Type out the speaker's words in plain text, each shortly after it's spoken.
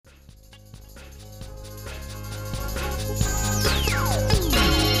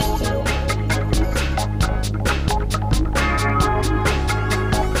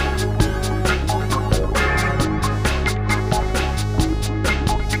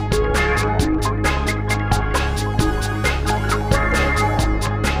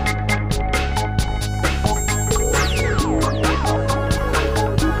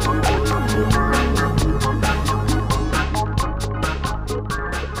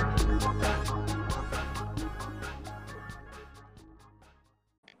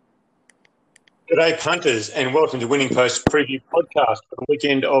G'day, punters, and welcome to Winning Post Preview Podcast for the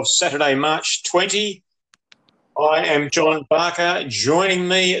weekend of Saturday, March 20. I am John Barker. Joining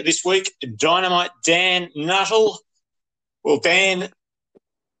me this week, Dynamite Dan Nuttall. Well, Dan,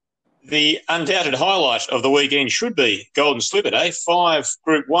 the undoubted highlight of the weekend should be Golden Slipper Day, 5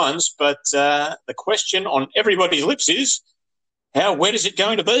 Group 1s, but the question on everybody's lips is, how wet is it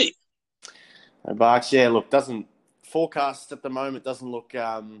going to be? Barks, yeah, look, forecast at the moment doesn't look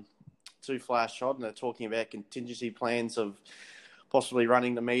too flash hot, and they're talking about contingency plans of possibly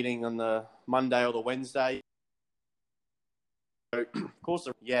running the meeting on the Monday or the Wednesday. Of course,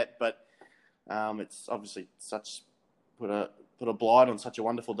 yet, but it's obviously put a blight on such a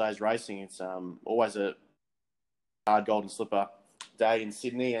wonderful day's racing. It's always a hard Golden Slipper day in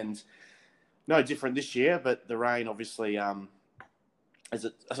Sydney, and no different this year. But the rain, obviously, as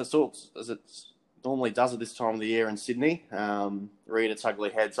it normally does at this time of the year in Sydney, reared its ugly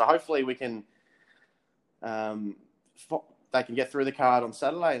head. So hopefully we can, they can get through the card on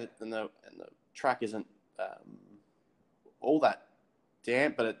Saturday, and the track isn't all that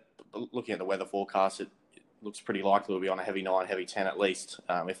damp. But looking at the weather forecast, it looks pretty likely we'll be on a heavy 9, heavy 10 at least,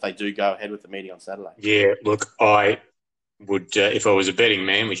 if they do go ahead with the meeting on Saturday. Yeah, look, I would, if I was a betting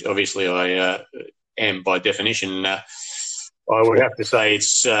man, which obviously I am by definition, I would have to say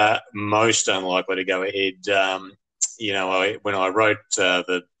it's most unlikely to go ahead. When I wrote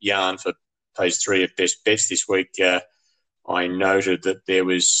the yarn for page 3 of Best Bets this week, I noted that there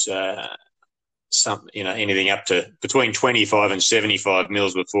was anything up to between 25 and 75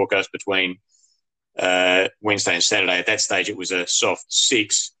 mils were forecast between Wednesday and Saturday. At that stage, it was a soft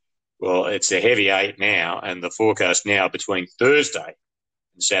 6. Well, it's a heavy 8 now, and the forecast now between Thursday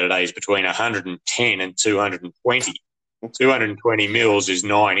and Saturday is between 110 and 220. 220 mils is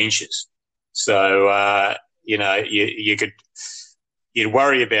 9 inches. So, you'd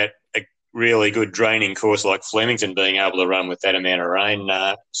worry about a really good draining course like Flemington being able to run with that amount of rain.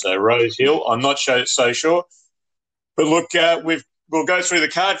 So Rose Hill, I'm not so sure. But look, we'll go through the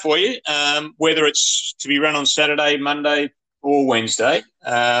card for you, whether it's to be run on Saturday, Monday or Wednesday.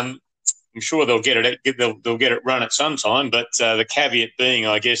 I'm sure they'll get it run at some time, but the caveat being,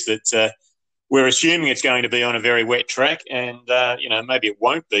 I guess, that we're assuming it's going to be on a very wet track, and maybe it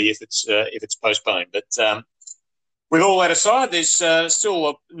won't be if it's postponed. But with all that aside, there's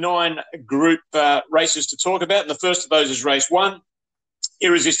still 9 group races to talk about, and the first of those is race 1,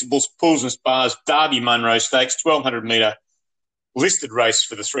 Irresistible Pulls and Spars Derby Munro Stakes, 1,200 metre listed race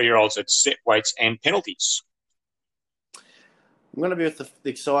for the 3-year-olds at set weights and penalties. I'm going to be with the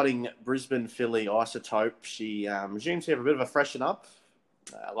exciting Brisbane filly Isotope. She resumes to have a bit of a freshen up.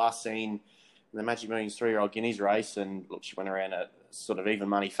 Last seen in the Magic Millions 3-year-old Guineas race, and look, she went around a sort of even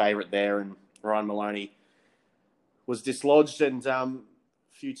money favourite there, and Ryan Maloney was dislodged, and a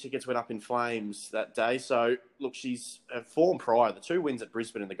few tickets went up in flames that day. So look, she's her form prior. The 2 wins at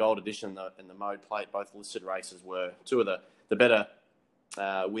Brisbane in the Gold Edition and the Mode Plate, both listed races, were 2 of the better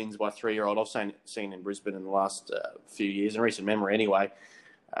wins by 3-year-old I've seen in Brisbane in the last few years, in recent memory anyway.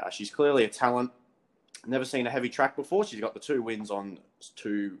 She's clearly a talent. Never seen a heavy track before. She's got the 2 wins on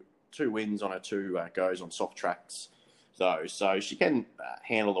two wins on her 2 goes on soft tracks, though. So she can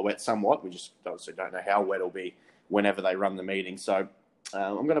handle the wet somewhat. We just obviously don't know how wet it'll be whenever they run the meeting. So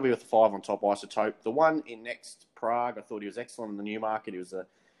I'm going to be with the 5 on top, Isotope. The 1 in Next Prague, I thought he was excellent in the Newmarket. He was the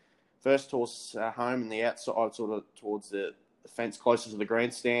first horse home in the outside, sort of towards the fence closest to the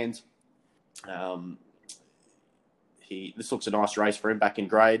grandstand. This looks a nice race for him back in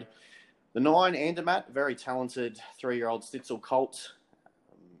grade. The 9, Andermatt, very talented 3-year-old Stitzel Colt.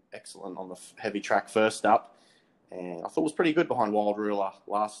 Excellent on the heavy track first up. And I thought it was pretty good behind Wild Ruler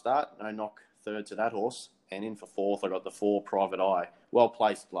last start. No knock third to that horse. And in for 4th, I got the 4, Private Eye. Well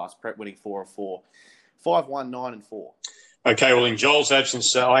placed last prep, winning 4 of 4. 5, 1, 9 and 4. Okay, well, in Joel's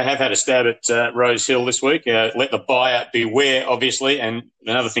absence, I have had a stab at Rose Hill this week. Let the buyer beware, obviously. And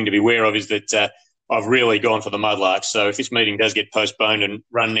another thing to be aware of is that I've really gone for the Mudlarks. So if this meeting does get postponed and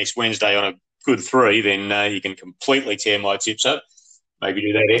run next Wednesday on a good 3, then you can completely tear my tips up. Maybe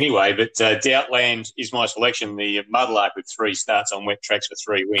do that anyway. But Doubtland is my selection. The Mudlark with 3 starts on wet tracks for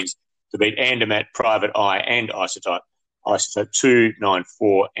 3 wins to beat Andermatt, Private Eye and Isotope. Isotope 2, 9,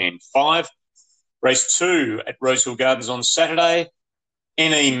 4 and 5. Race 2 at Rosehill Gardens on Saturday.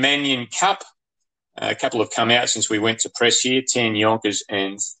 N.E. Mannion Cup. A couple have come out since we went to press here. 10 Yonkers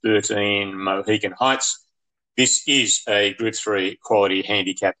and 13 Mohican Heights. This is a Group 3 quality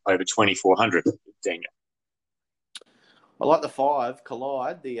handicap over 2,400, Daniel. I like the 5,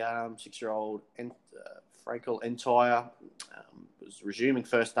 Collide, the 6-year-old Frankel Entire, was resuming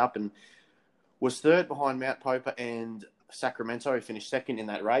first up and was 3rd behind Mount Popa and Sacramento. He finished second in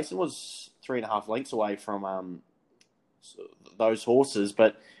that race. It was 3.5 lengths away from those horses,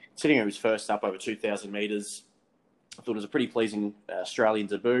 but considering it was first up over 2,000 metres, I thought it was a pretty pleasing Australian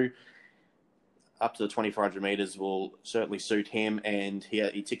debut. Up to the 2,400 metres will certainly suit him, and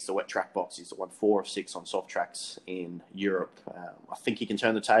he ticks the wet track box. He's won 4 of 6 on soft tracks in Europe. I think he can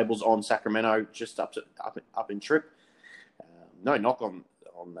turn the tables on Sacramento just up in trip. No knock on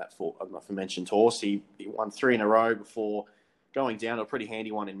that aforementioned horse. He won 3 in a row before going down to a pretty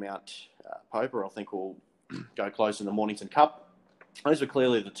handy one in Mount Popa. I think will go close in the Mornington Cup. Those were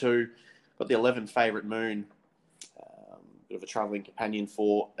clearly the two. Got the 11 favourite Moon. Bit of a travelling companion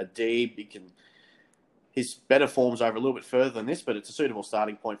for Adib. His better form's over a little bit further than this, but it's a suitable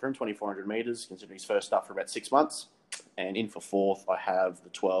starting point for him, 2,400 metres, considering he's first up for about 6 months. And in for fourth, I have the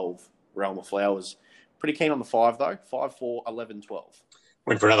 12, Realm of Flowers. Pretty keen on the 5, though. 5, 4, 11, 12.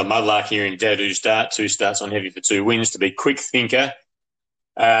 Went for another mudlark here in Dadu's Dart. 2 starts on heavy for 2 wins to be Quick Thinker.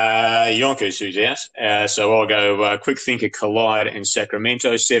 Yonkers, who's out. So I'll go Quick Thinker, Collide, and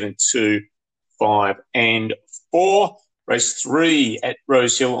Sacramento, 7, 2, 5, and 4. Race 3 at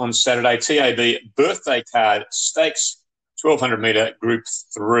Rose Hill on Saturday. TAB Birthday Card Stakes, 1,200 metre Group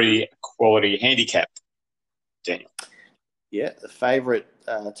 3 quality handicap. Daniel. Yeah, the favourite,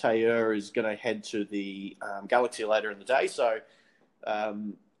 Taylor, is going to head to the Galaxy later in the day. So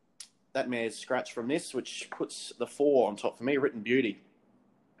that mare's scratched from this, which puts the 4 on top for me. Written Beauty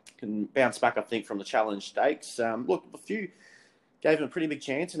can bounce back, I think, from the Challenge Stakes. Look, a few gave him a pretty big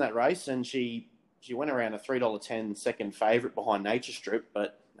chance in that race, and she went around a $3.10 second favourite behind Nature Strip,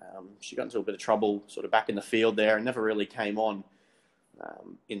 but she got into a bit of trouble sort of back in the field there and never really came on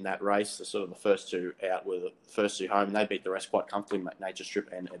in that race. The sort of the first 2 out were the first 2 home, and they beat the rest quite comfortably, Nature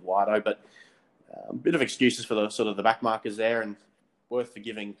Strip and Eduardo. But a bit of excuses for the sort of the back markers there, and worth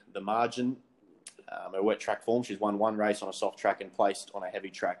forgiving the margin. Her wet track form, she's won 1 race on a soft track and placed on a heavy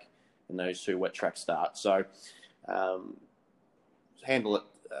track in those 2 wet track starts. So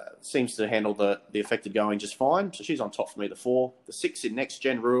seems to handle the affected going just fine. So she's on top for me, the 4. The 6 in Next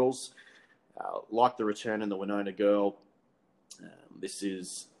Gen Rules, like the return in the Winona Girl. This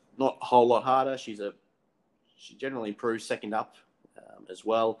is not a whole lot harder. She generally improves second up as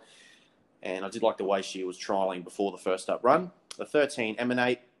well. And I did like the way she was trialling before the first up run. The 13,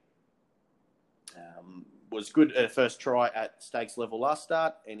 Emanate, was good at her first try at stakes level last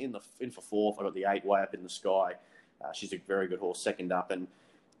start. And in for fourth, I got the 8 way up in the sky. She's a very good horse, second up. And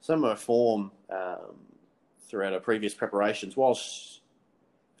some of her form throughout her previous preparations, whilst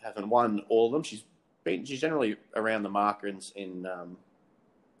having won all of them, she's generally around the marker in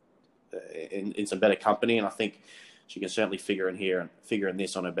some better company, and I think she can certainly figure in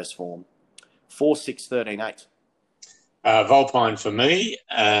this on her best form. 4, 6, 13, 8. Volpine for me,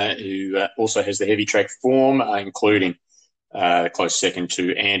 who also has the heavy track form, including close second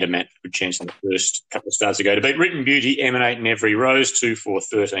to Andermatt. Good chance in the first couple of starts ago to beat Written Beauty, Emanate in every Rose, 2, 4,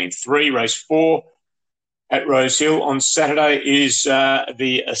 13, 3. Race 4 at Rose Hill on Saturday is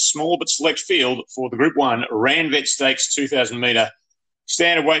the small but select field for the Group 1 Randvet Stakes 2,000 metre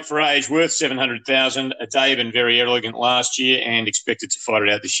standard weight for age, worth 700,000. A Dave and very elegant last year, and expected to fight it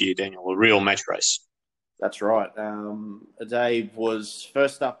out this year, Daniel. A real match race. That's right. Dave was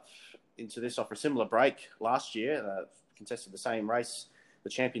first up into this off a similar break last year. Contested the same race, the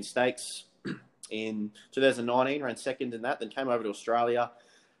Champion Stakes, in 2019, ran second in that, then came over to Australia,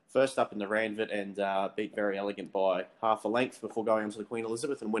 first up in the Randvet, and beat Very Elegant by half a length before going on to the Queen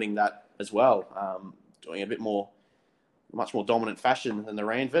Elizabeth and winning that as well, doing much more dominant fashion than the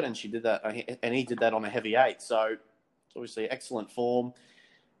Randvet, and she did that, and he did that on a heavy 8. So it's obviously excellent form.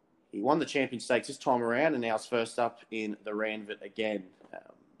 He won the Champion Stakes this time around, and now is first up in the Randvet again.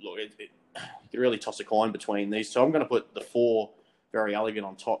 Look, you could really toss a coin between these. So I'm going to put the 4 Very Elegant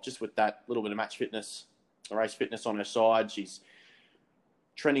on top, just with that little bit of match fitness, race fitness on her side. She's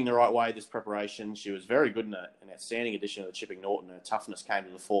trending the right way this preparation. She was very good in an outstanding edition of the Chipping Norton. Her toughness came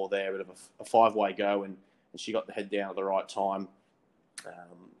to the fore there, bit of a 5-way go, and she got the head down at the right time.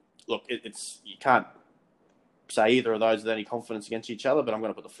 Look, you can't say either of those with any confidence against each other, but I'm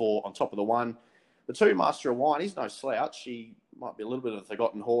going to put the 4 on top of the 1. The 2, Master of Wine, he's no slouch. He might be a little bit of a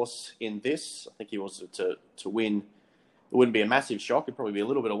forgotten horse in this. I think he was to win. It wouldn't be a massive shock. It'd probably be a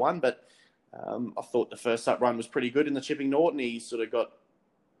little bit of 1, but I thought the first up run was pretty good in the Chipping Norton. He sort of got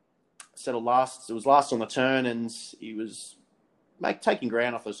settled last. It was last on the turn, and he was taking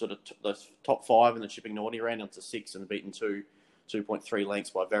ground off the sort of the top 5 in the Chipping Norton. He ran down to 6 and beaten 2.3 lengths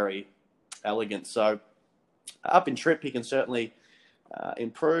by Very Elegant. So up in trip, he can certainly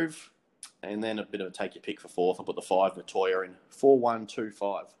improve. And then a bit of a take your pick for fourth. I'll put the 5, Natoya, in 4, 1, 2,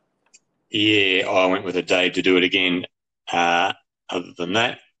 5. Yeah, I went with a Dave to do it again. Other than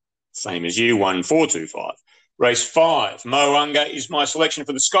that, same as you, 1-4-2-5. Race 5, Mo'unga is my selection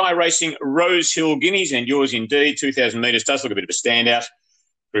for the Sky Racing Rose Hill Guineas, and yours indeed. 2,000 metres does look a bit of a standout.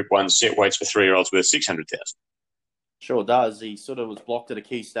 Group 1 set weights for 3-year-olds worth 600,000. Sure does. He sort of was blocked at a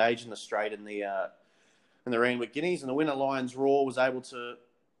key stage in the straight in the Randwick Guineas, and the winner, Lions Roar, was able to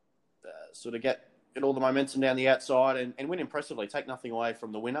sort of get all the momentum down the outside and win impressively. Take nothing away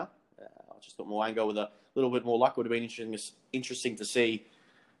from the winner. I just thought Mo'unga with a little bit more luck would have been interesting to see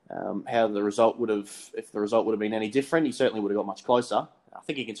how the result would have, if the result would have been any different. He certainly would have got much closer. I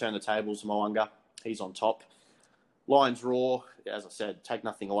think he can turn the tables, Mo'unga. He's on top. Lions Roar, as I said, take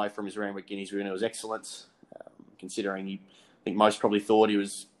nothing away from his Randwick Guineas winner. It was excellent, considering I think most probably thought he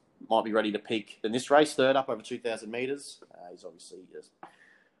might be ready to peak in this race. Third up over 2,000 metres. He's obviously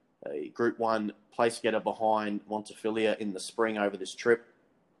a Group 1 place getter behind Montefilia in the spring over this trip.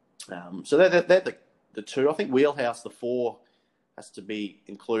 So they're the two. I think Wheelhouse, the 4, has to be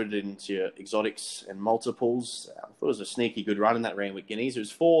included into your exotics and multiples. I thought it was a sneaky good run in that Randwick Guineas. He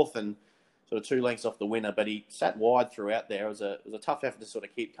was 4th and sort of 2 lengths off the winner, but he sat wide throughout there. It was a tough effort to sort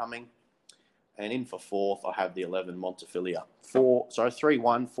of keep coming. And in for 4th, I have the 11 Montefilia. 3,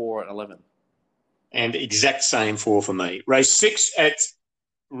 1, 4, and 11. And exact same 4 for me. Race 6 at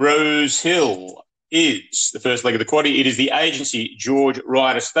Rose Hill is the first leg of the quaddie. It is the Agency George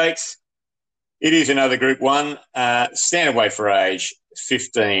Ryder Stakes. It is another Group 1, standard weight for age,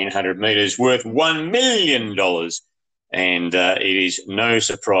 1,500 metres, worth $1 million. And it is no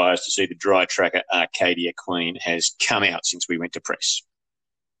surprise to see the dry tracker Arcadia Queen has come out since we went to press.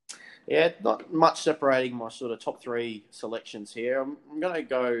 Yeah, not much separating my sort of top 3 selections here. I'm going to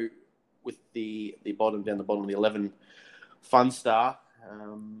go with the bottom, down the bottom of the 11, Fun Star.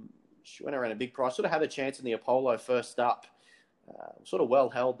 She went around a big price. Sort of had a chance in the Apollo first up. Sort of well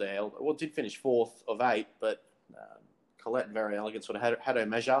held there. Well, did finish 4th of 8, but Colette, very elegant, sort of had her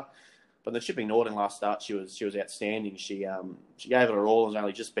measure. But the Chipping Norton last start, she was outstanding. She gave it her all and was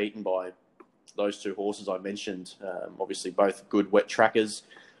only just beaten by those 2 horses I mentioned. Obviously, both good wet trackers.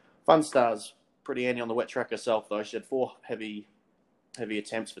 Fun Star's pretty handy on the wet track herself, though. She had 4 heavy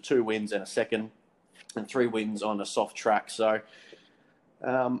attempts for 2 wins and a second, and 3 wins on a soft track. So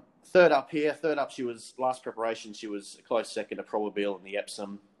third up, she was last preparation. She was a close second to Probabile in the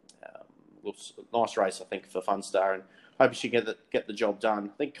Epsom. Looks a nice race, I think, for Fun Star, and hoping she can get the job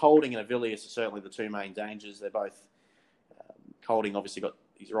done. I think Colding and Avilius are certainly the 2 main dangers. They're both Colding obviously got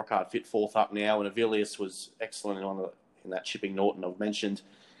his rock hard fit 4th up now, and Avilius was excellent in that Chipping Norton I've mentioned.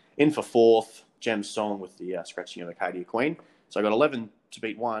 In for 4th, Gem Song with the scratching of Arcadia Queen. So I got 11 to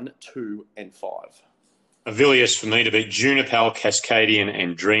beat 1, 2, and 5. Avilius for me to beat Junipal, Cascadian,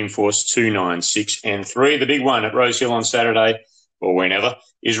 and Dreamforce 2, 9, 6, and 3. The big one at Rose Hill on Saturday, or whenever,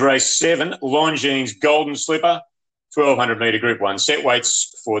 is race 7, Longines Golden Slipper, 1,200 metre Group 1 set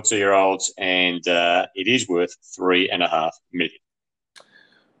weights for 2-year-olds, and it is worth $3.5 million.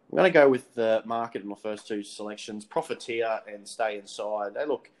 I'm going to go with the market in my first 2 selections, Profiteer and Stay Inside. They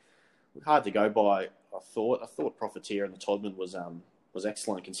look hard to go by, I thought. I thought Profiteer and the Todman was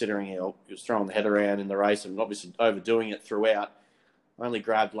excellent, considering he was throwing the head around in the race and obviously overdoing it throughout. Only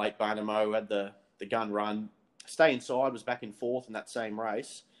grabbed late Barnamo, had the gun run. Stay Inside was back in 4th in that same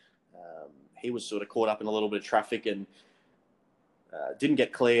race. He was sort of caught up in a little bit of traffic and didn't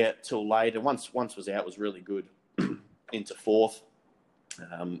get clear till late. And once was out, was really good into 4th.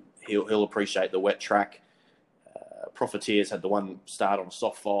 He'll appreciate the wet track. Profiteers had the one start on a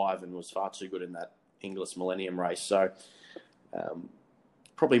soft 5 and was far too good in that Inglis Millennium race. So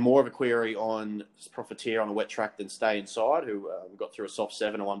probably more of a query on Profiteer on a wet track than Stay Inside, who got through a soft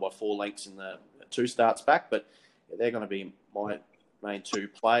 7 and won by 4 lengths in the 2 starts back. But yeah, they're going to be my main 2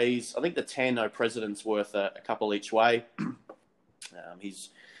 plays. I think the 10, No President's worth a couple each way. He's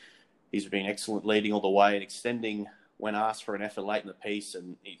been excellent leading all the way and extending when asked for an effort late in the piece,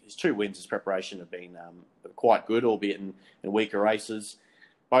 and his 2 wins, his preparation have been quite good, albeit in weaker races,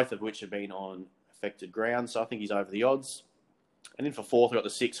 both of which have been on affected ground. So I think he's over the odds. And in for 4th, I got the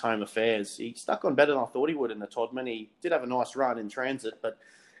 6, Home Affairs. He stuck on better than I thought he would in the Todman. He did have a nice run in transit, but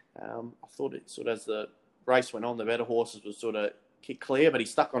I thought it sort of, as the race went on, the better horses would sort of kick clear, but he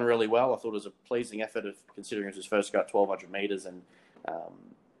stuck on really well. I thought it was a pleasing effort, considering it was his first go at 1,200 metres, and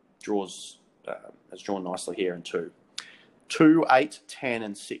has drawn nicely here in 2. 2, 8, 10,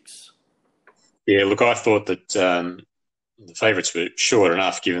 and 6. Yeah, look, I thought that the favourites were short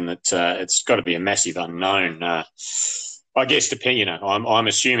enough, given that it's got to be a massive unknown. I guess, I'm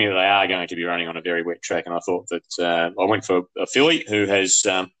assuming that they are going to be running on a very wet track, and I thought that I went for a filly who has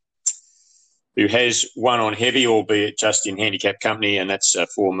won on heavy, albeit just in handicap company, and that's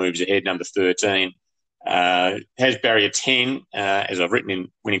 4 moves ahead, number 13. Has barrier 10, as I've written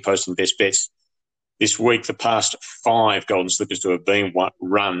in Winning Post and Best Bets. This week, the past 5 Golden Slippers to have been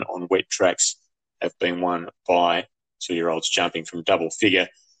run on wet tracks have been won by 2-year-olds jumping from double figure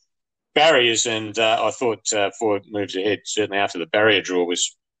barriers. And I thought 4 moves ahead, certainly after the barrier draw,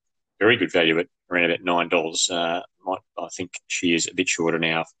 was very good value at around about $9. I think she is a bit shorter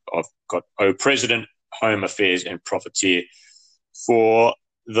now. I've got President, Home Affairs and Profiteer for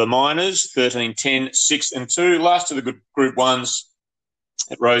the Miners, 13, 10, 6 and 2. Last of the good Group 1s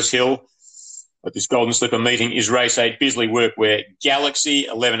at Rose Hill at this Golden Slipper meeting is race 8, Bisley Workwear Galaxy,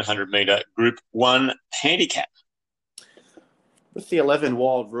 1100 metre Group 1 handicap. With the 11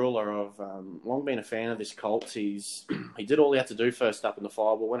 Wild Ruler, I've long been a fan of this colt. He did all he had to do first up in the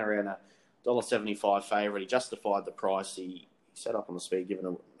fireball, went around a $1.75 favourite. He justified the price. He set up on the speed, given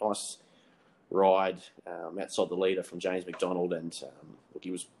a nice ride outside the leader from James McDonald, and look,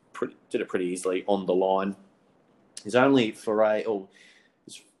 he did it pretty easily on the line. He's only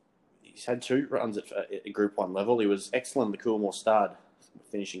he's had 2 runs at Group 1 level. He was excellent in the Coolmore Stud,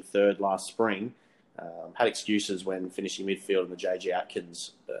 finishing 3rd last spring. Had excuses when finishing midfield in the JG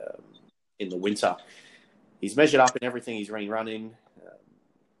Atkins in the winter. He's measured up in everything he's run in.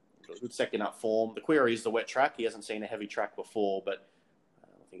 Got a good second up form. The query is the wet track. He hasn't seen a heavy track before, but I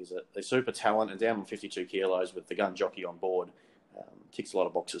think he's a super talent, and down on 52 kilos with the gun jockey on board. Ticks a lot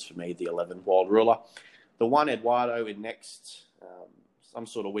of boxes for me, the 11 Wild Ruler. The 1 Eduardo in next, some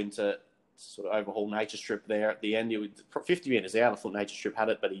sort of winter sort of overhaul Nature Strip there at the end. He was 50 metres out. I thought Nature Strip had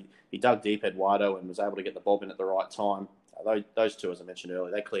it, but he dug deep, Eduardo, and was able to get the bob in at the right time. Those 2, as I mentioned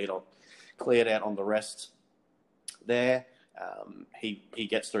earlier, they cleared out on the rest there. He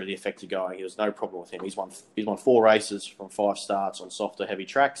gets through the effective going. There was no problem with him. He's won 4 races from 5 starts on softer, heavy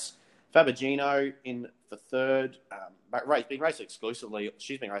tracks. Fabergino in the 3rd, being raced exclusively.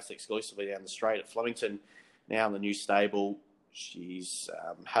 She's been raced exclusively down the straight at Flemington. Now in the new stable, she's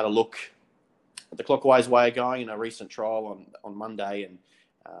had a look at the clockwise way of going in a recent trial on Monday, and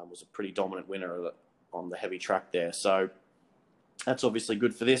was a pretty dominant winner on the heavy track there. So that's obviously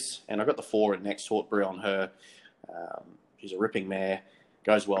good for this. And I've got the 4 in next, Hortbury on her. She's a ripping mare,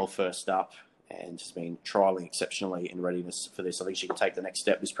 goes well first up, and has been trialling exceptionally in readiness for this. I think she can take the next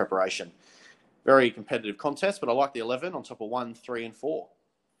step, this preparation. Very competitive contest, but I like the 11 on top of 1, 3 and 4.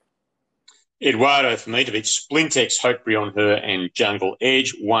 Eduardo for me to beat Splintex, Hokebury on her, and Jungle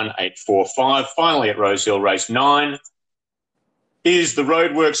Edge, 1, 8, 4, 5. Finally at Rose Hill, race 9 is the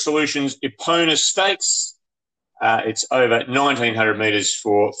Roadwork Solutions Epona Stakes. It's over 1,900 metres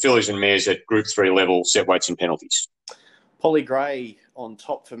for fillies and mares at Group 3 level, set weights and penalties. Polly Gray on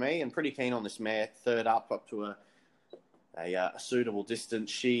top for me, and pretty keen on this mare, 3rd up to a suitable distance.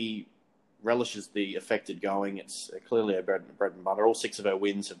 She relishes the affected going. It's clearly a bread and butter. All 6 of her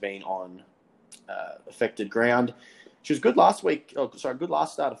wins have been on affected ground. She was good last week. Good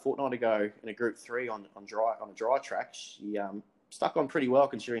last start a fortnight ago in a Group 3 on a dry track. She stuck on pretty well,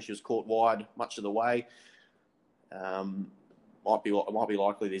 considering she was caught wide much of the way. Might be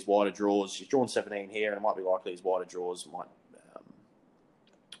likely these wider draws. She's drawn 17 here, and it might be likely these wider draws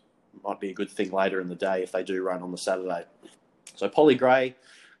might be a good thing later in the day if they do run on the Saturday. So Polly Gray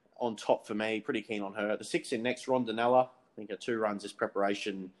on top for me. Pretty keen on her. The 6 in next, Rondinella. I think her 2 runs this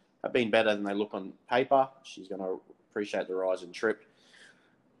preparation have been better than they look on paper. She's going to appreciate the rise and trip.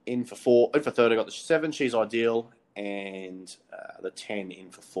 In for 3rd, I got the 7. She's ideal, and the 10 in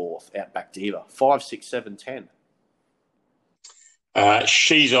for 4th. Outback Diva. 5, 6, 7, 10.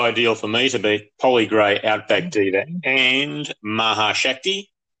 She's ideal for me to beat Polly Gray, Outback Diva, and Maha Shakti.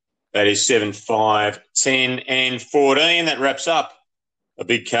 That is 7, 5, 10, and 14. That wraps up a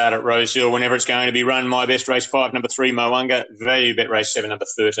big card at Rose Hill whenever it's going to be run. My best race 5, number 3, Moanga. Value bet race 7, number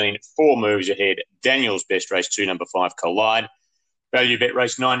 13, 4 moves ahead. Daniel's best race 2, number 5, Collide. Value bet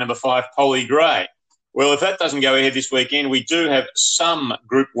race 9, number 5, Polly Gray. Well, if that doesn't go ahead this weekend, we do have some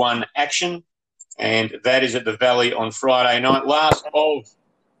Group 1 action, and that is at the Valley on Friday night. Last of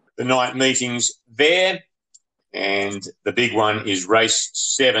the night meetings there, and the big one is race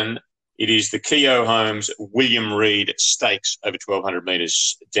 7. It is the Keogh Holmes William Reed Stakes over 1,200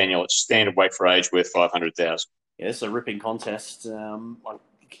 metres. Daniel, it's standard weight for age, worth 500,000. Yeah, it's a ripping contest. I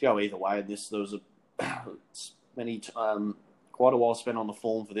could go either way in this. There was quite a while spent on the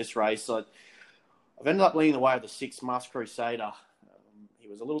form for this race. I've ended up leaning the way of the 6 Masked Crusader. He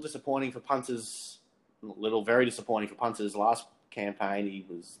was a little disappointing for punters. Very disappointing for punters last campaign. He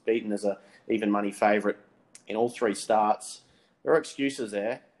was beaten as a even money favourite in all 3 starts. There are excuses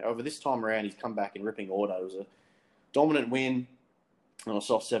there. However, this time around, he's come back in ripping order. It was a dominant win on a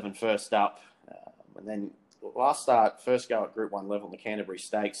soft 7 first up. And then last start, first go at Group 1 level in the Canterbury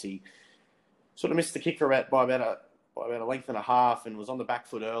Stakes, he sort of missed the kick for by about a length and a half, and was on the back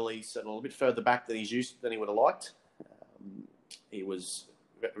foot early, settled a bit further back than than he would have liked. He was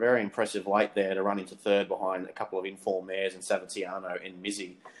very impressive late there to run into third behind a couple of informed mares and Savatiano and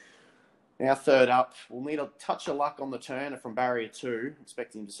Mizzy. Now third up, we'll need a touch of luck on the turn from barrier 2.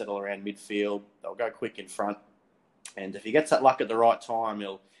 Expecting him to settle around midfield. They'll go quick in front. And if he gets that luck at the right time,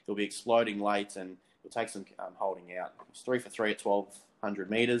 he'll be exploding late and he'll take some holding out. He's 3 for 3 at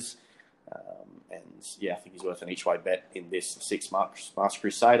 1,200 metres. And yeah, I think he's worth an each-way bet in this 6 Master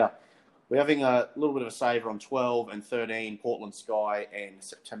Crusader. We're having a little bit of a saver on 12 and 13, Portland Sky and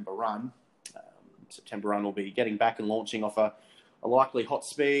September Run. September Run will be getting back and launching off a likely hot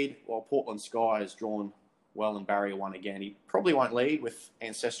speed, while Portland Sky is drawn well in barrier 1 again. He probably won't lead with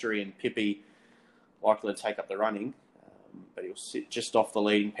Ancestry and Pippi likely to take up the running, but he'll sit just off the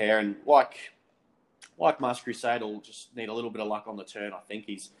leading pair. And like Master Crusader, will just need a little bit of luck on the turn. I think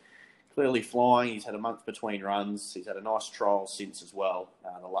he's clearly flying. He's had a month between runs. He's had a nice trial since as well.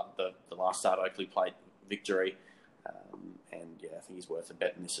 The last start Oakley played Victory, and yeah, I think he's worth a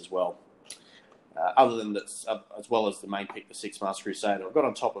bet in this as well. Other than that, as well as the main pick, the 6 Master Crusader, I've got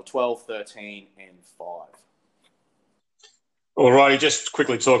on top of 12, 13, and 5. All righty, just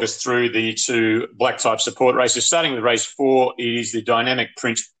quickly talk us through the 2 black type support races. Starting with race 4, it is the Dynamic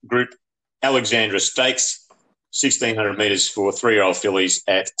Prince Group Alexandra Stakes, 1,600 metres for 3-year-old fillies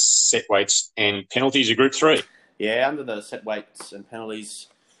at set weights and penalties of Group 3. Yeah, under the set weights and penalties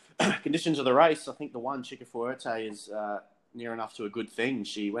conditions of the race, I think the one Chica Fuerte is near enough to a good thing.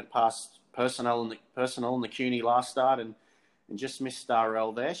 She went past Personal in the CUNY last start and just missed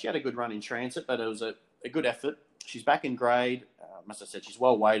Starrell there. She had a good run in transit, but it was a good effort. She's back in grade. As I said, she's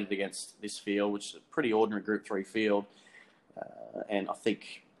well weighted against this field, which is a pretty ordinary Group 3 field. And I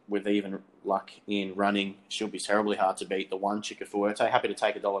think with even luck in running, she'll be terribly hard to beat. The one Chica Fuerte. Happy to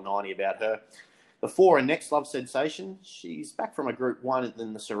take $1.90 about her. The 4 and Next Love Sensation. She's back from a Group 1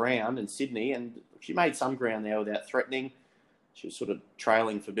 in the Surround in Sydney, and she made some ground there without threatening. She was sort of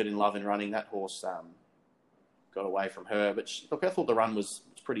trailing Forbidden Love in running. That horse got away from her. But I thought the run was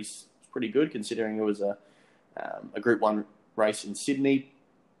pretty good considering it was a Group 1 race in Sydney.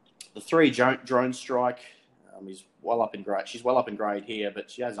 The 3 Drone Strike is well up in grade. She's well up in grade here,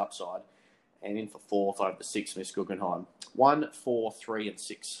 but she has upside. And in for 4th over the 6 Miss Guggenheim. 1, 4, 3, and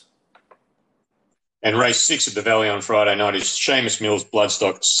 6. And race 6 at the Valley on Friday night is Seamus Mills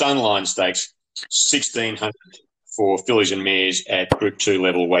Bloodstock Sunline Stakes, 1,600 for fillies and mares at Group 2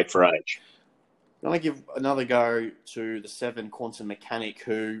 level weight for age. I'm going to give another go to the 7 Quantum Mechanic,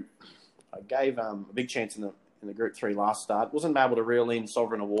 who I gave a big chance in the Group 3 last start. Wasn't able to reel in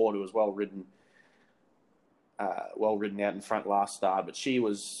Sovereign Award, who was well ridden out in front last start, but she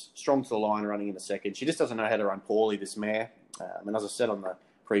was strong to the line running in the second. She just doesn't know how to run poorly, this mare. And as I said on the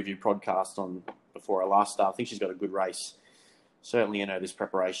preview podcast before her last start, I think she's got a good race. Certainly in her this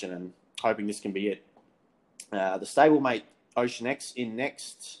preparation, and hoping this can be it. The stablemate Ocean X in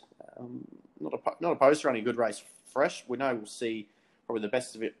next. Not opposed to running a good race fresh. We know we'll see probably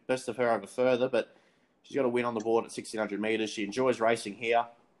the best of her over further, but she's got a win on the board at 1,600 metres. She enjoys racing here,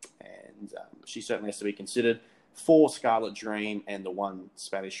 and she certainly has to be considered. 4 Scarlet Dream and the 1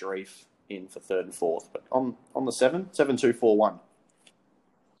 Spanish Reef in for 3rd and 4th. But on the 7, 7, 2, 4, 1.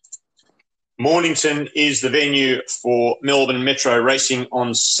 Mornington is the venue for Melbourne Metro Racing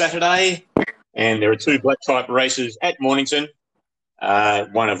on Saturday. And there are 2 black type races at Mornington,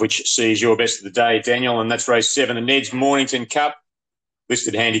 one of which sees your best of the day, Daniel, and that's race 7, the Ned's Mornington Cup,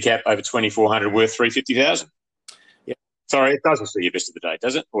 listed handicap over 2,400, worth 350,000. Yeah. Sorry, it doesn't see your best of the day,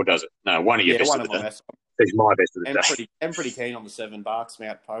 does it? Or does it? No, one of your best of the day. It's my best of the day. I'm pretty keen on the 7 Barks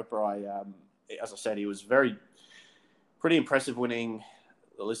Mount Poper. As I said, he was pretty impressive winning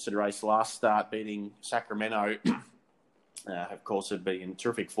the listed race last start, beating Sacramento. Of course, had been in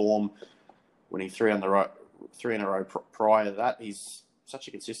terrific form, winning 3 in a row prior to that. He's such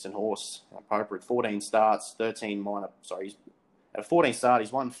a consistent horse. Poper at 14 starts, 13 minor. Sorry, he's at 14 start,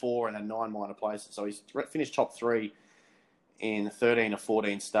 he's won 4 and had 9 minor places. So he's finished top 3 in 13 or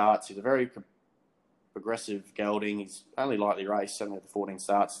 14 starts. He's a very progressive gelding. He's only lightly raced, 7 of the 14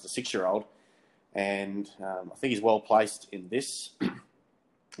 starts. It's a 6-year-old, and I think he's well placed in this.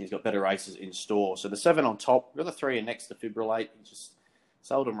 He's got better races in store. So the 7 on top. We've got the 3 in next to Fibrillate. He just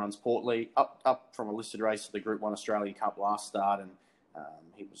seldom runs portly. Up from a listed race at the Group 1 Australian Cup last start, and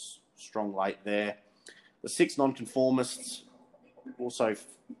he was strong late there. The 6 Nonconformists also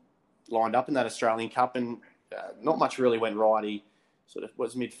lined up in that Australian Cup, and not much really went right. He sort of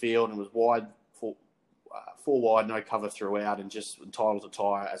was midfield and was wide, 4 wide, no cover throughout, and just entitled to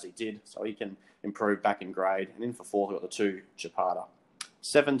tire as he did. So he can improve back in grade. And in for 4th, we've got the 2 Chapada.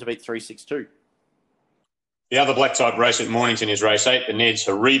 7 to beat 362. The other black type race at Mornington is race 8, the Ned's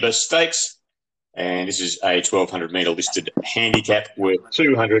Hariba Stakes. And this is a 1,200 metre listed handicap worth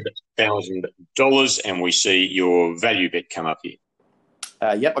 $200,000. And we see your value bet come up here.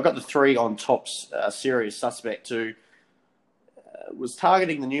 Yep, I got the 3 on Tops. Serious Suspect too. Was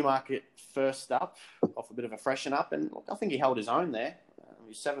targeting the Newmarket first up, off a bit of a freshen up, and I think he held his own there.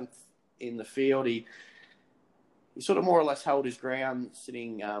 He's 7th in the field. He sort of more or less held his ground,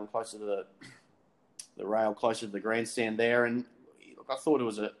 sitting closer to the rail, closer to the grandstand there. And look, I thought it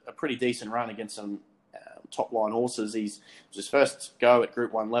was a pretty decent run against some top-line horses. It was his first go at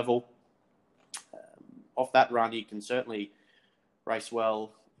Group 1 level. Off that run, he can certainly race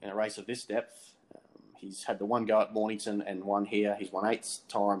well in a race of this depth. He's had the one go at Mornington and one here. He's won 8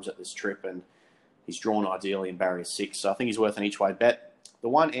 times at this trip, and he's drawn ideally in barrier 6. So I think he's worth an each-way bet. The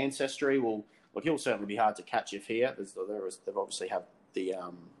one Ancestry he'll certainly be hard to catch if here. They've obviously have the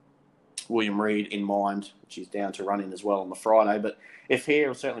William Reid in mind, which is down to run in as well on the Friday. But if here,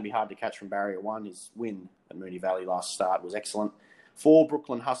 it'll certainly be hard to catch from barrier 1. His win at Moonee Valley last start was excellent. 4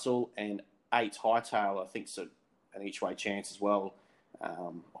 Brooklyn Hustle and 8 Hightail, I think, so an each-way chance as well.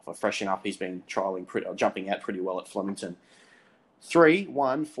 Off a freshen up, he's been jumping out pretty well at Flemington. 3,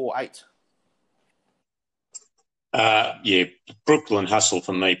 1, 4, 8. Yeah, Brooklyn Hustle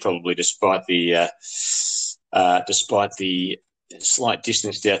for me, probably despite the slight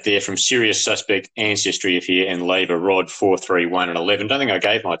distance out there from Serious Suspect, Ancestry of here, and Labour Rod 4, 3, 1, and 11. Don't think I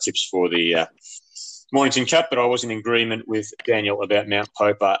gave my tips for the Mornington Cup, but I was in agreement with Daniel about Mount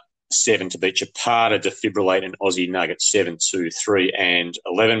Popa 7 to beat Chapada, Defibrillate, and Aussie Nugget 7, 2, 3, and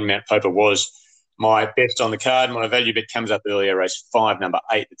 11. Mount Popa was my best on the card. My value bet comes up earlier, race 5, number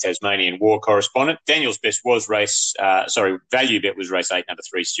 8, the Tasmanian War Correspondent. Daniel's best was value bet was race 8, number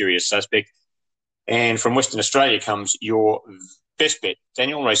 3, Serious Suspect. And from Western Australia comes your best bet.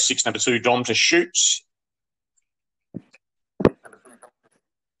 Daniel, race 6, number 2, Dom to Shoot.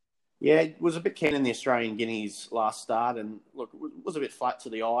 Yeah, it was a bit keen in the Australian Guineas last start, and look, it was a bit flat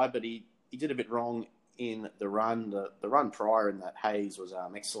to the eye, but he did a bit wrong in the run. The run prior in that Hayes was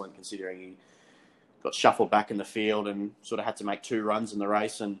excellent, considering he got shuffled back in the field and sort of had to make 2 runs in the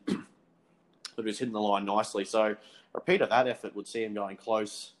race, and but he was hitting the line nicely. So a repeat of that effort would see him going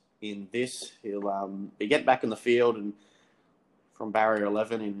close in this. He'll get back in the field and from barrier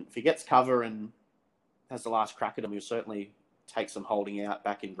 11, and if he gets cover and has the last crack at him, he'll certainly take some holding out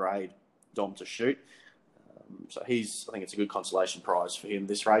back in grade, Dom to Shoot. So I think it's a good consolation prize for him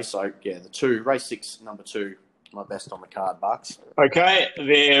this race. So yeah, the 2, race 6, number 2, my best on the card, Bucks. Okay,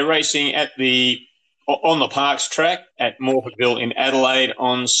 they're racing on the Parks track at Morphettville in Adelaide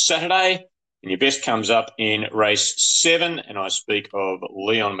on Saturday. And your best comes up in race 7. And I speak of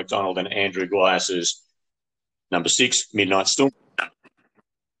Leon McDonald and Andrew Glyas's number 6, Midnight Storm.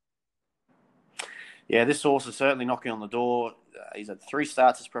 Yeah, this horse is certainly knocking on the door. He's had 3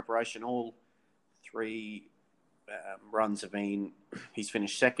 starts as preparation. All 3 runs he's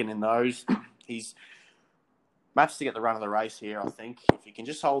finished second in those. He's matched to get the run of the race here, I think. If he can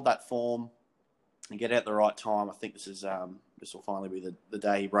just hold that form and get out at the right time, I think this will finally be the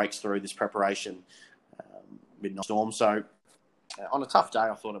day he breaks through this preparation, Midnight Storm. So on a tough day,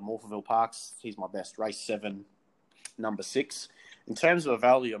 I thought at Morphettville Parks, he's my best. Race 7, number 6. In terms of a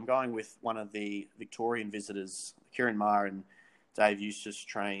value, I'm going with one of the Victorian visitors, Kieran Maher and Dave Eustace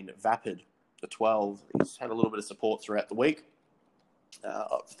trained Vapid, the 12. He's had a little bit of support throughout the week.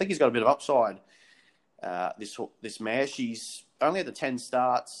 I think he's got a bit of upside, this mare. She's only had the 10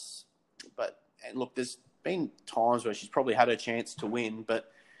 starts, and look, there's been times where she's probably had her chance to win,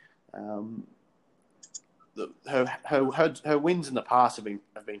 but her wins in the past have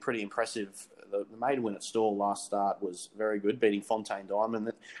been pretty impressive. The maiden win at Stawell last start was very good, beating Fontaine Diamond.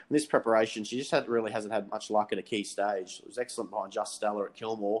 In this preparation, she just hasn't had much luck at a key stage. It was excellent behind Just Stellar at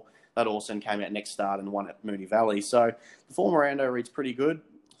Kilmore. That also came out next start and won at Moonee Valley. So the form around her reads pretty good.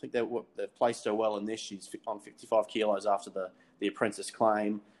 I think they've placed her well in this. She's on 55 kilos after the apprentice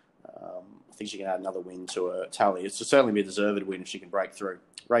claim. I think she can add another win to her tally. It's certainly be a deserved win if she can break through.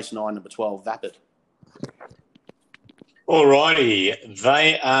 Race 9, number 12, Vapid. All righty.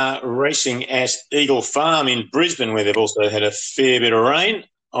 They are racing at Eagle Farm in Brisbane, where they've also had a fair bit of rain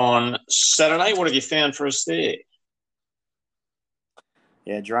on Saturday. What have you found for us there?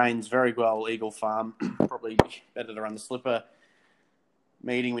 Yeah, drains very well, Eagle Farm. Probably better to run the slipper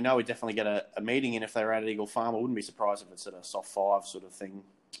meeting. We know we definitely get a meeting in if they're at Eagle Farm. I wouldn't be surprised if it's at a soft 5 sort of thing.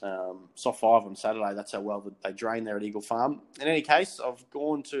 Soft 5 on Saturday. That's how well they drain there at Eagle Farm. In any case, I've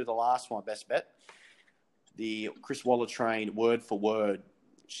gone to the last one, best bet. The Chris Waller trained Word for Word.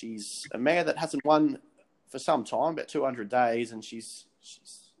 She's a mare that hasn't won for some time, about 200 days, and she's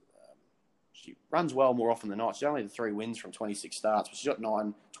she runs well more often than not. She's only the 3 wins from 26 starts, but she's got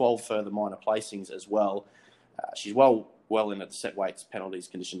 12 further minor placings as well. She's well into the set weights, penalties,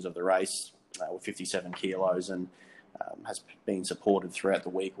 conditions of the race with 57 kilos and has been supported throughout the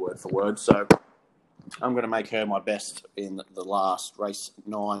week word for word. So I'm going to make her my best in the last race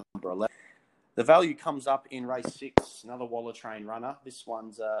 9, number 11. The value comes up in race 6, another Waller Train runner. This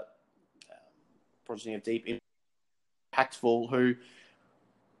one's progeny of Deep Impactful, who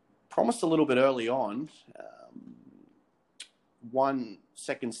promised a little bit early on, won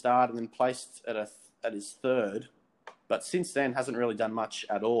second start and then placed at his third, but since then hasn't really done much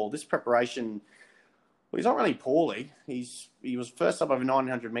at all. This preparation, well, he's not really poorly. He was first up over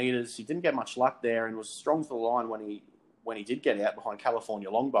 900 metres. He didn't get much luck there and was strong to the line when he did get out behind California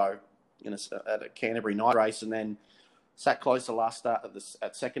Longbow at a Canterbury night race, and then sat close to last start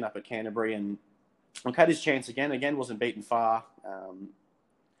at second up at Canterbury, and had his chance again. Again, wasn't beaten far.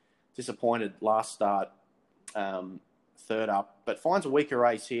 Disappointed last start, third up, but finds a weaker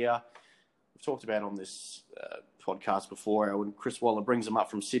race here. We've talked about on this podcast before when Chris Waller brings him up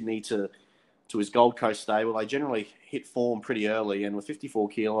from Sydney to his Gold Coast stable. They generally hit form pretty early, and with 54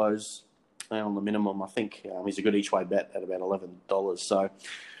 kilos on the minimum, I think he's a good each-way bet at about $11. So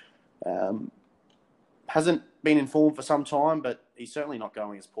hasn't been in form for some time, but he's certainly not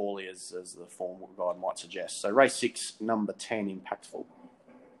going as poorly as the form guide might suggest. So race 6, number 10, Impactful.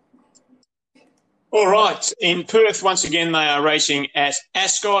 All right. In Perth, once again, they are racing at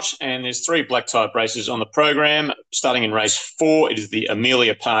Ascot, and there's 3 black type races on the program. Starting in race 4, it is the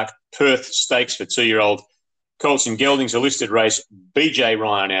Amelia Park Perth Stakes for 2-year-old colts and geldings. A listed race. BJ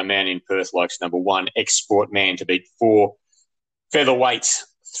Ryan, our man in Perth, likes number 1, Export Man, to beat 4 Featherweight,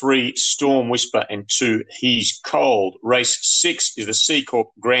 3 Storm Whisper, and 2 He's Cold. Race 6 is the C Corp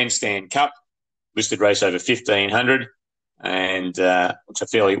Grandstand Cup. Listed race over 1,500. And it's a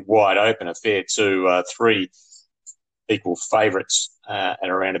fairly wide open affair too. 3 equal favourites at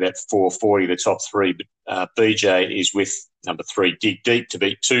around about 440, the top 3. But BJ is with number 3, Dig Deep, to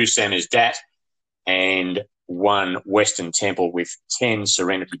beat 2 Santa's Dat and 1 Western Temple with 10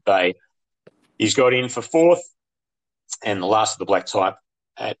 Serenity Bay. He's got in for 4th. And the last of the black type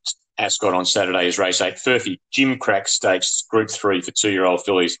at Ascot on Saturday is race 8, Furphy Jim Crack Stakes, Group 3 for 2-year-old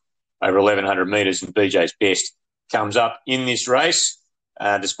fillies over 1,100 metres, and BJ's best comes up in this race.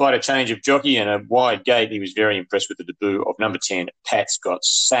 Despite a change of jockey and a wide gate, he was very impressed with the debut of number 10, Pat's Got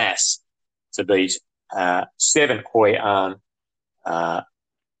Sass, to beat 7 Hoi An,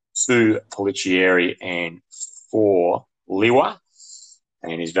 2 Policieri, and 4 Liwa.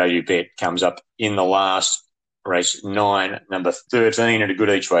 And his value bet comes up in the last race 9, number 13, at a good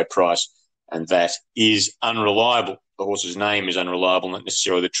each-way price, and that is Unreliable. The horse's name is Unreliable, not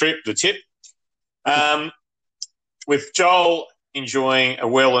necessarily the tip. With Joel enjoying a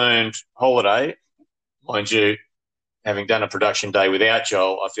well-earned holiday, mind you, having done a production day without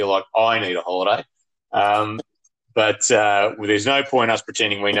Joel, I feel like I need a holiday. But there's no point us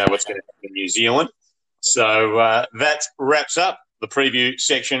pretending we know what's going to happen in New Zealand. So that wraps up the preview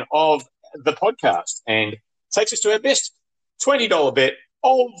section of the podcast and takes us to our best $20 bet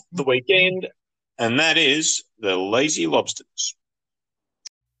of the weekend, and that is the Lazy Lobsters.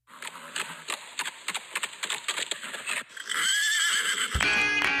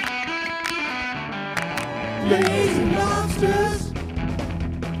 Lazy Lobsters.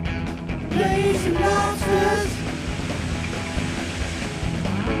 Lazy Lobsters.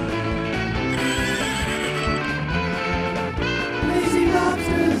 Lazy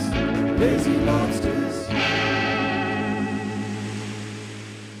Lobsters. Lazy Lobsters.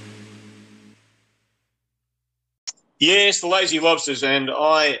 Yes, the Lazy Lobsters, and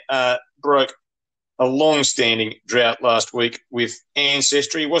I broke a long-standing drought last week with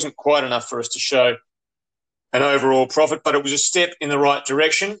Ancestry. It wasn't quite enough for us to show an overall profit, but it was a step in the right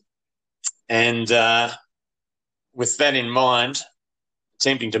direction. And with that in mind,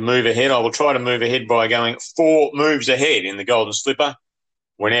 attempting to move ahead, I will try to move ahead by going 4 moves ahead in the Golden Slipper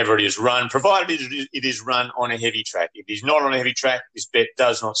whenever it is run, provided it is run on a heavy track. If it is not on a heavy track, this bet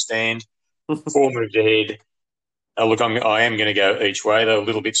does not stand. 4 moves ahead. Look, I am going to go each way. They're a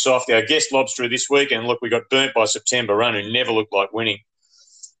little bit soft. Our guest lobster this week, and look, we got burnt by September Run, who never looked like winning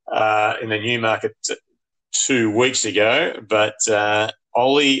in the Newmarket 2 weeks ago. But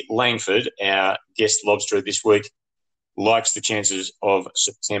Ollie Langford, our guest lobster this week, likes the chances of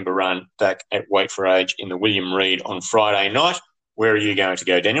September Run back at Wait for Age in the William Reid on Friday night. Where are you going to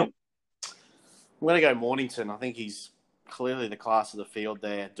go, Daniel? I'm going to go Mornington. I think he's clearly the class of the field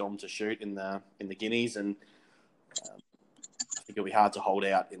there, Dom to shoot in the Guineas, and I think it'll be hard to hold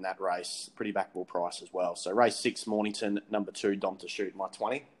out in that race. Pretty backable price as well. So race 6, Mornington, number 2, Dom to shoot, my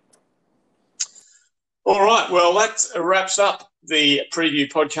 20. All right. Well, that wraps up the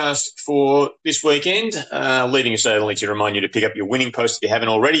preview podcast for this weekend. Leaving us only to remind you to pick up your winning post if you haven't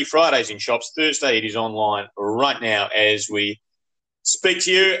already. Friday's in shops. Thursday it is online right now as we speak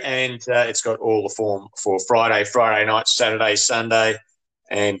to you, and it's got all the form for Friday night, Saturday, Sunday,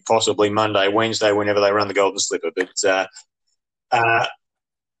 and possibly Monday, Wednesday, whenever they run the Golden Slipper. But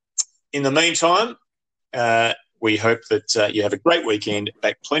in the meantime, we hope that you have a great weekend,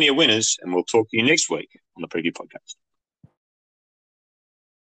 back plenty of winners, and we'll talk to you next week on the Preview Podcast.